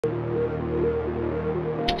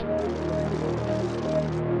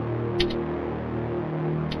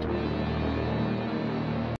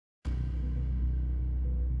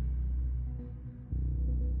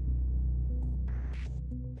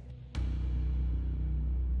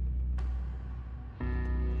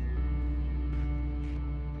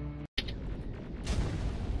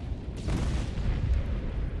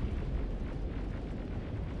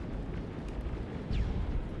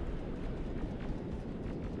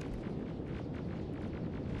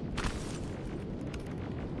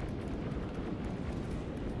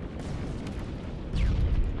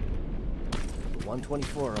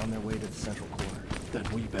124 are on their way to the central core. Then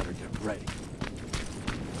we better get ready.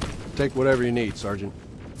 Take whatever you need, Sergeant.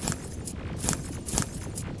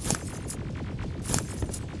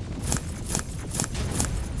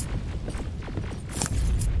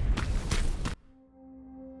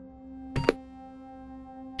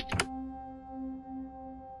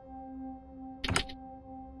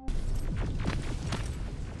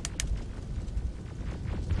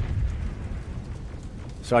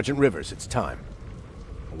 Sergeant Rivers, it's time.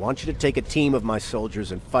 I want you to take a team of my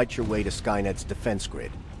soldiers and fight your way to Skynet's defense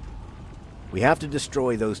grid. We have to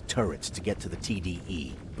destroy those turrets to get to the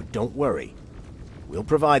TDE, but don't worry. We'll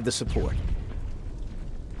provide the support.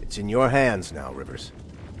 It's in your hands now, Rivers.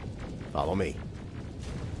 Follow me.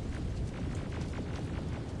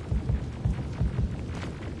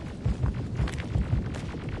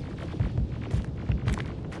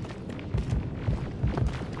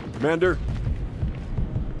 Commander?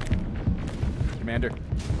 Commander.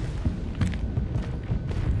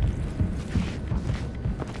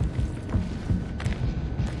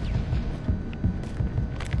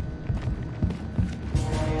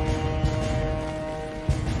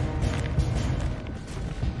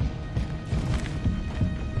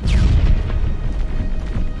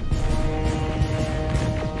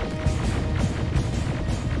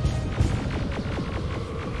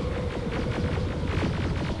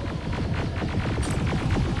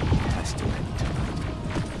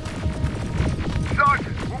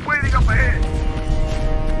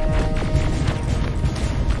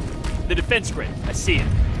 The defense grid. I see it.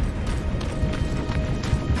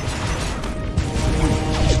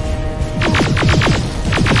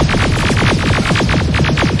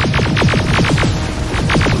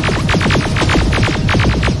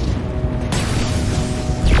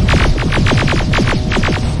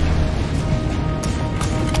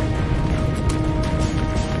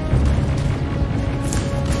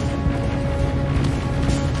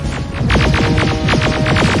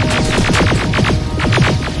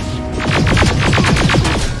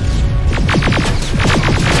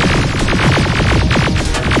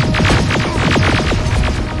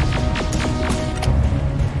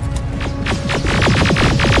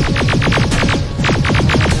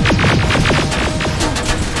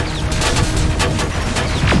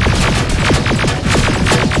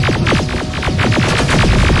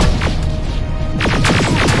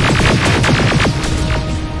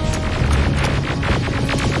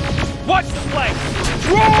 Watch the flank!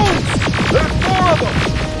 Drones! There's 4 of them!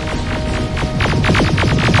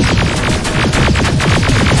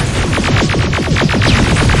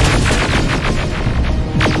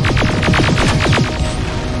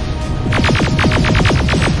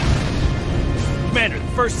 Commander, the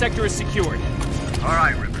first sector is secured. All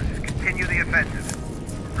right, Rivers. Continue the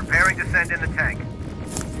offensive. We're preparing to send in the tank.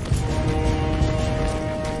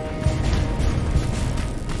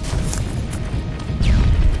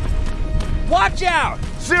 Watch out!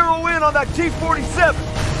 Zero in on that T-47!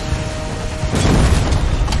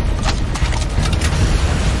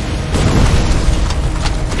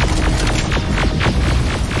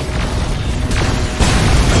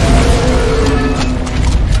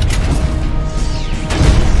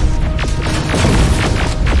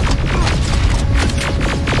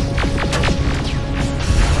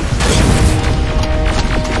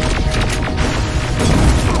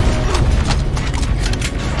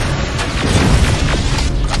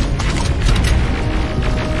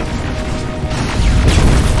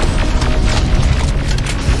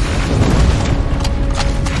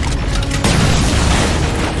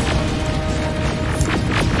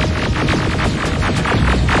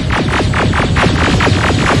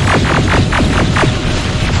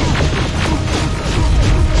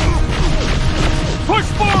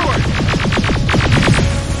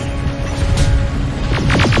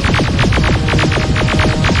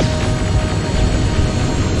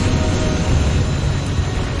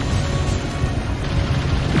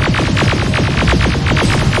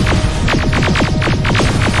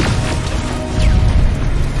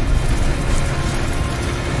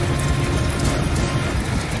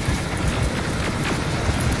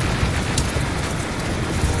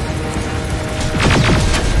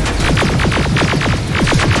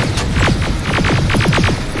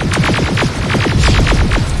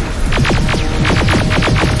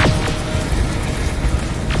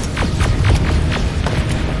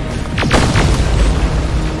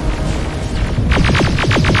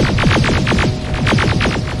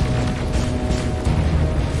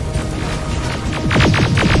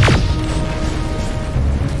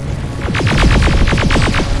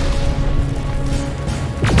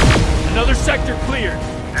 Another sector cleared.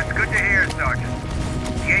 That's good to hear, Sergeant.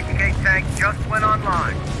 The ATK tank just went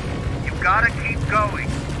online. You've gotta keep going.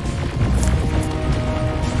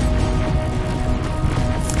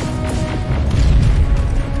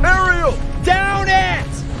 Aerial! Down it!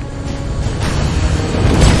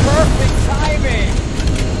 Perfect timing!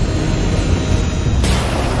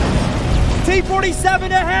 T-47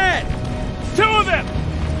 ahead! 2 of them!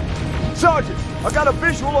 Sergeant, I got a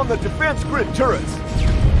visual on the defense grid turrets.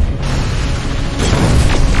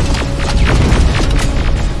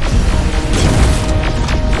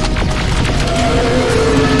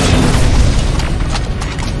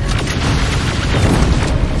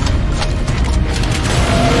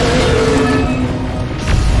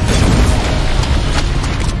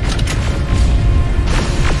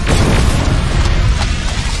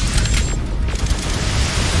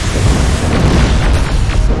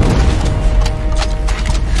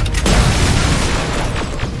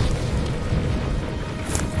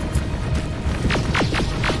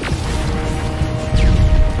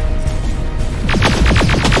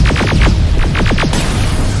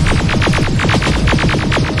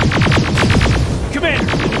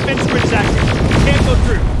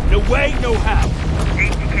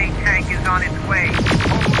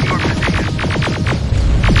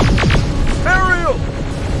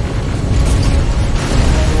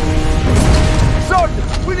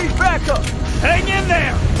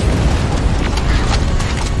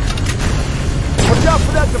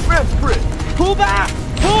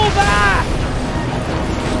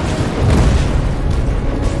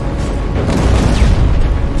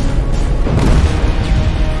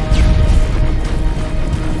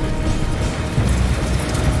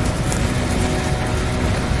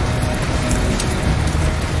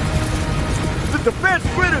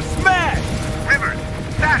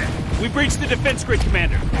 Defense grid,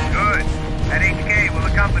 Commander. Good. That HK will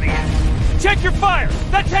accompany you. Check your fire!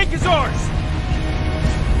 That tank is ours!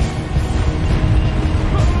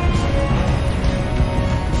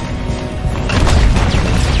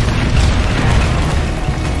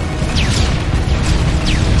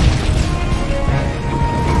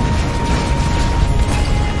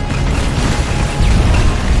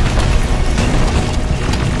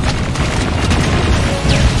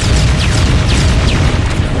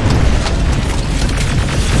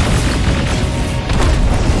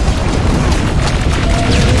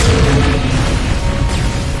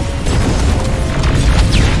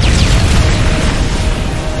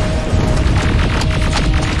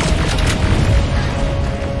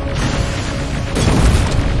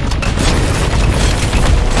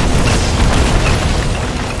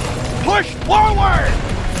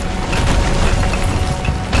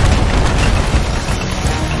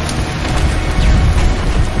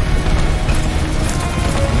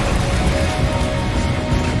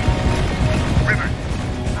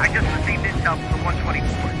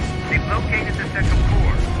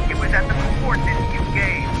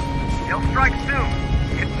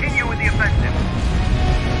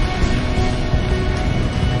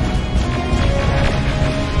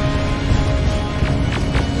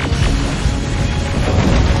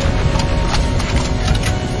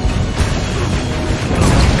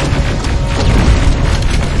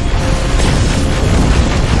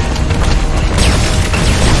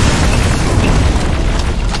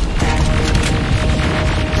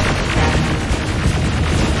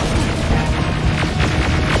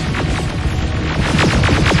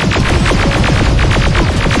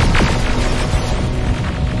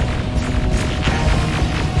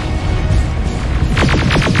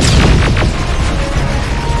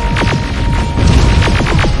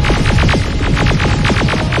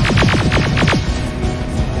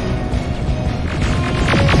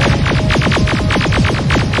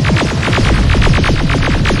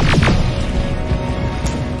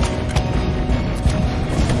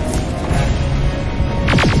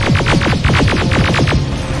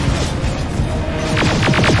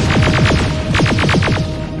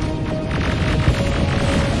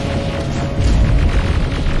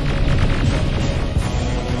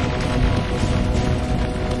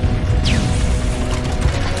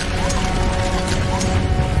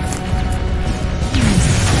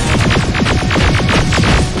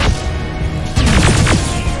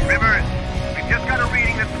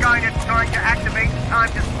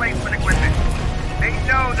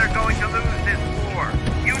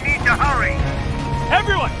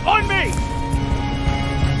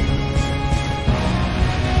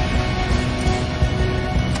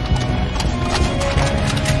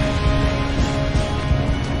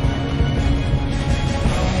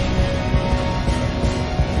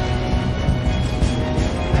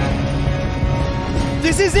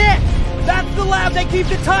 This is it! That's the lab that keeps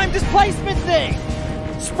the time displacement thing!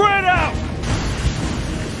 Spread out!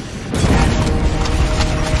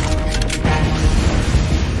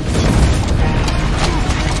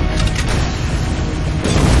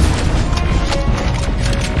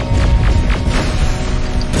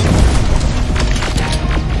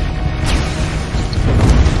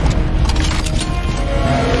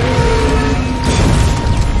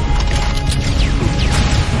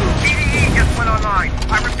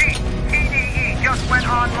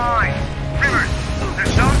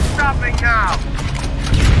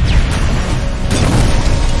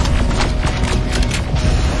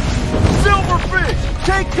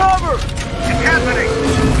 Take cover! It's happening!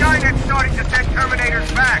 Skynet's starting to send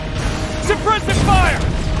Terminators back! Suppressive fire!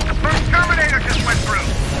 The first Terminator just went through!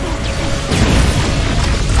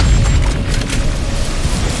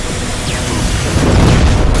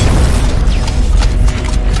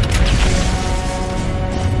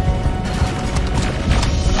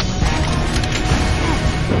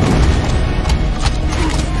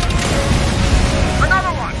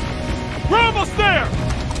 Another one! We're almost there!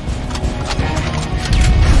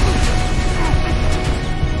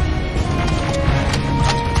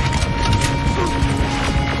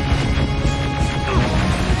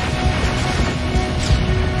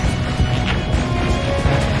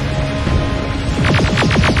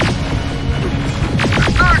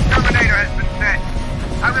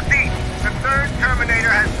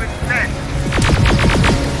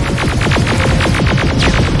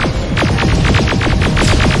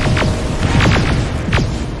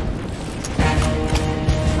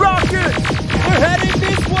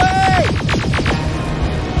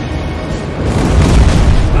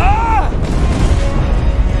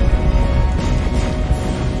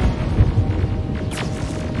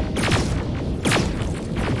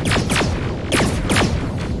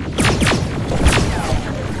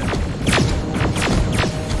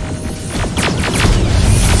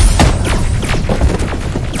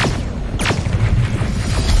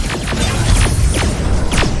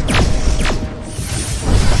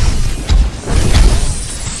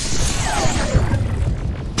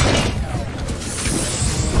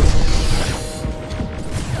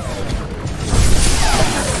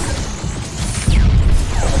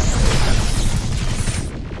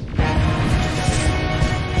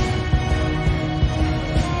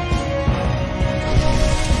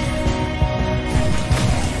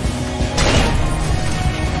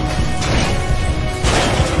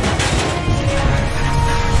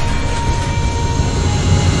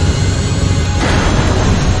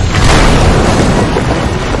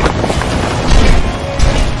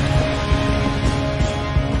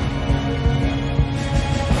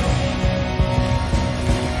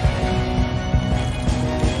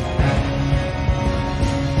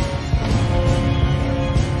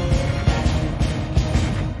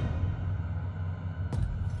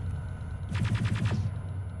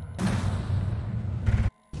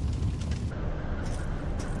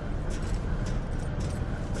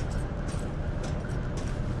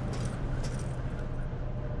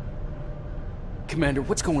 Commander,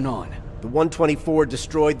 what's going on? The 124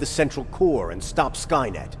 destroyed the central core and stopped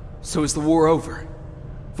Skynet. So is the war over?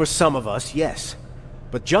 For some of us, yes.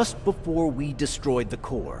 But just before we destroyed the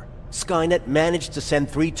core, Skynet managed to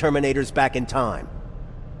send 3 Terminators back in time.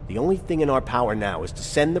 The only thing in our power now is to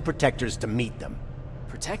send the Protectors to meet them.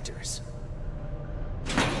 Protectors?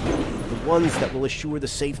 The ones that will assure the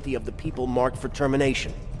safety of the people marked for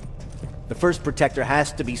termination. The first Protector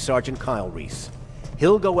has to be Sergeant Kyle Reese.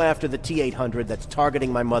 He'll go after the T-800 that's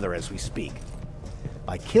targeting my mother as we speak.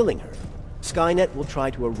 By killing her, Skynet will try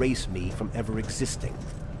to erase me from ever existing.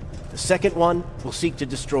 The second one will seek to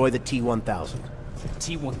destroy the T-1000.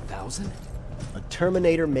 T-1000? A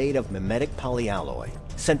Terminator made of mimetic polyalloy,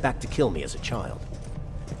 sent back to kill me as a child.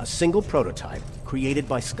 A single prototype created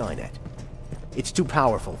by Skynet. It's too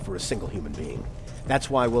powerful for a single human being. That's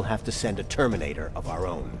why we'll have to send a Terminator of our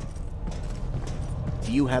own.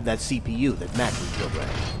 Do you have that CPU that Matt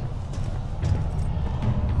reprogrammed?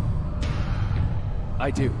 I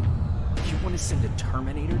do. You want to send a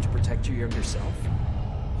Terminator to protect your younger self?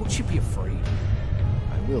 Won't you be afraid?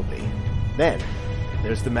 I will be. Then,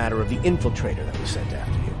 there's the matter of the infiltrator that was sent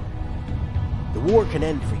after you. The war can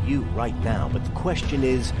end for you right now, but the question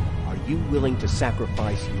is, are you willing to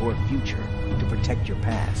sacrifice your future to protect your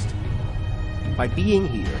past? By being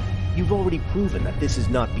here, you've already proven that this is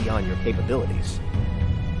not beyond your capabilities.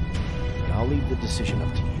 But I'll leave the decision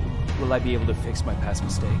up to you. Will I be able to fix my past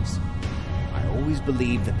mistakes? I always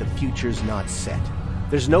believe that the future's not set.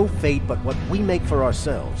 There's no fate but what we make for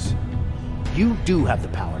ourselves. You do have the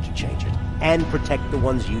power to change it, and protect the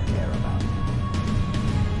ones you care about.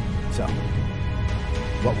 So,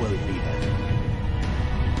 what will it be then?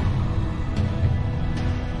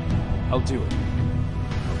 I'll do it.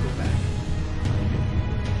 I'll go back.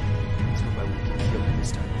 Let's hope I won't get killed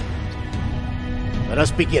this time around. Let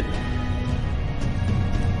us begin.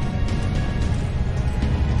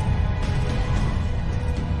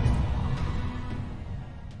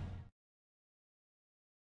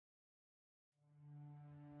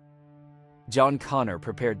 John Connor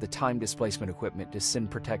prepared the time displacement equipment to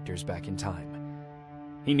send protectors back in time.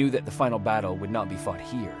 He knew that the final battle would not be fought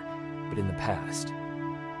here, but in the past.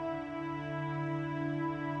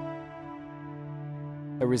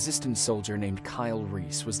 A Resistance soldier named Kyle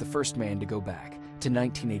Reese was the first man to go back to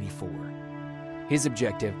 1984. His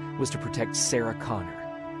objective was to protect Sarah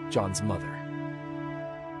Connor, John's mother.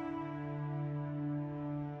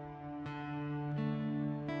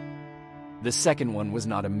 The second one was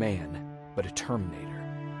not a man, but a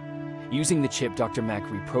Terminator. Using the chip Dr. Mack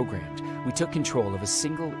reprogrammed, we took control of a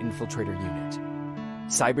single infiltrator unit,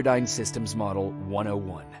 Cyberdyne Systems Model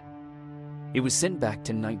 101. It was sent back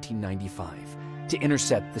to 1995 to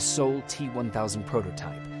intercept the Sol T-1000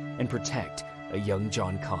 prototype and protect a young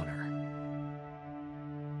John Connor.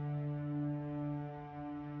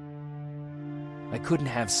 I couldn't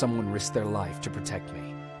have someone risk their life to protect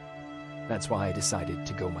me. That's why I decided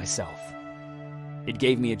to go myself. It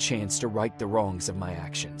gave me a chance to right the wrongs of my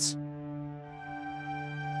actions.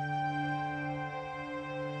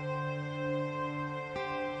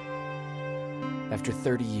 After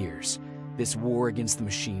 30 years, this war against the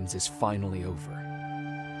machines is finally over.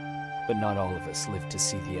 But not all of us lived to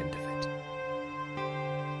see the end of it.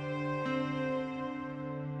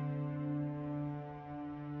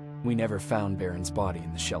 We never found Baron's body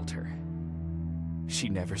in the shelter. She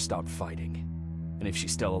never stopped fighting, and if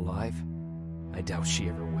she's still alive, I doubt she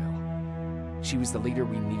ever will. She was the leader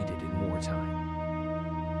we needed in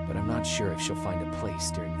wartime, but I'm not sure if she'll find a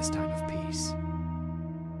place during this time of peace.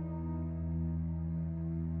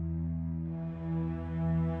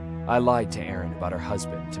 I lied to Erin about her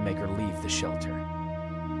husband to make her leave the shelter.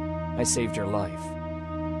 I saved her life,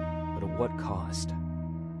 but at what cost?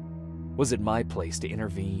 Was it my place to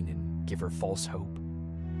intervene and give her false hope?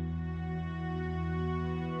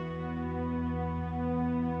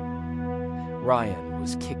 Ryan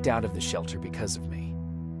was kicked out of the shelter because of me.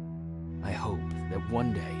 I hope that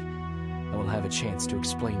one day I will have a chance to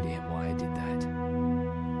explain to him why I did that.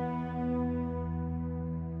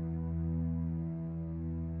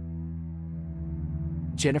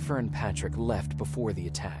 Jennifer and Patrick left before the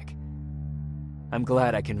attack. I'm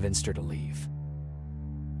glad I convinced her to leave.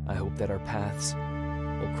 I hope that our paths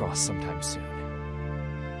will cross sometime soon.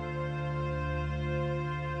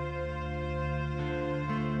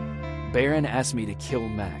 Baron asked me to kill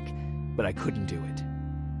Mac, but I couldn't do it.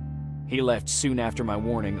 He left soon after my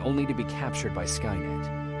warning, only to be captured by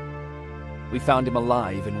Skynet. We found him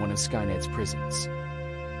alive in one of Skynet's prisons.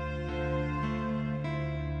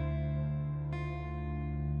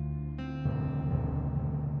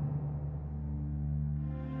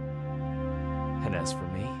 And as for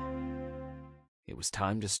me, it was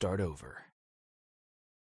time to start over.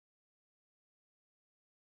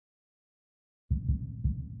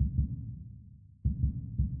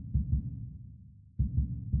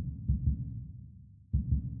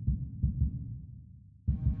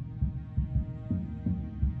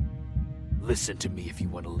 Listen to me if you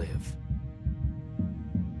want to live.